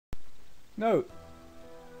Note: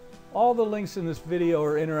 all the links in this video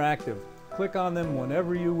are interactive. Click on them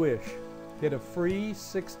whenever you wish. Get a free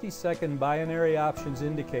 60-second binary options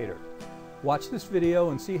indicator. Watch this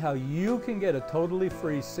video and see how you can get a totally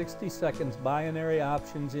free 60 seconds binary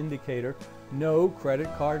options indicator, no credit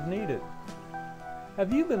card needed.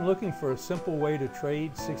 Have you been looking for a simple way to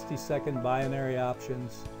trade 60-second binary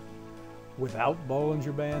options without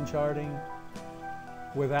Bollinger Band charting,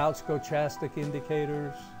 without stochastic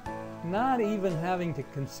indicators, not even having to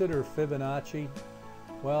consider Fibonacci?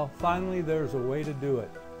 Well, finally there's a way to do it,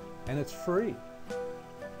 and it's free.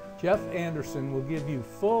 Jeff Anderson will give you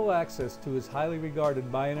full access to his highly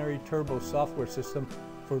regarded binary turbo software system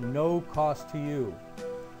for no cost to you.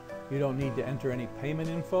 You don't need to enter any payment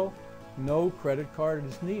info. No credit card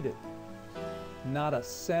is needed. Not a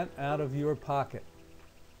cent out of your pocket.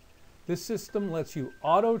 This system lets you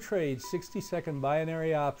auto-trade 60-second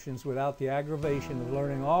binary options without the aggravation of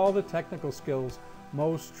learning all the technical skills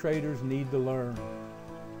most traders need to learn.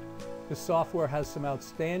 This software has some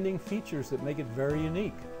outstanding features that make it very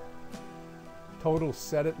unique. Total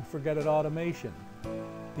set-it-and-forget-it automation,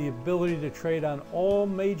 the ability to trade on all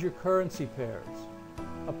major currency pairs,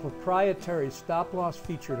 a proprietary stop-loss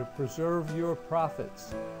feature to preserve your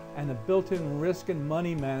profits, and a built-in risk and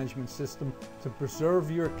money management system to preserve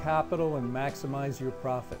your capital and maximize your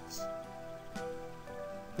profits.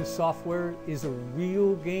 This software is a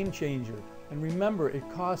real game changer, and remember, it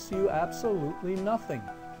costs you absolutely nothing.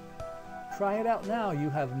 Try it out now. You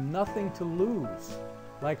have nothing to lose.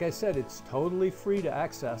 Like I said, it's totally free to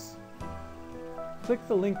access. Click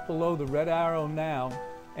the link below the red arrow now,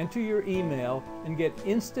 enter your email, and get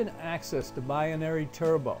instant access to Binary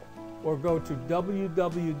Turbo, or go to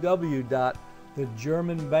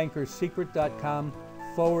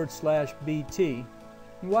www.thegermanbankersecret.com/BT.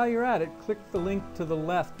 And while you're at it, click the link to the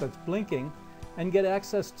left that's blinking and get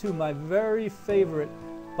access to my very favorite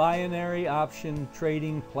binary option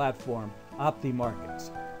trading platform,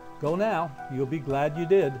 OptiMarkets. Go now, you'll be glad you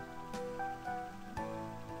did.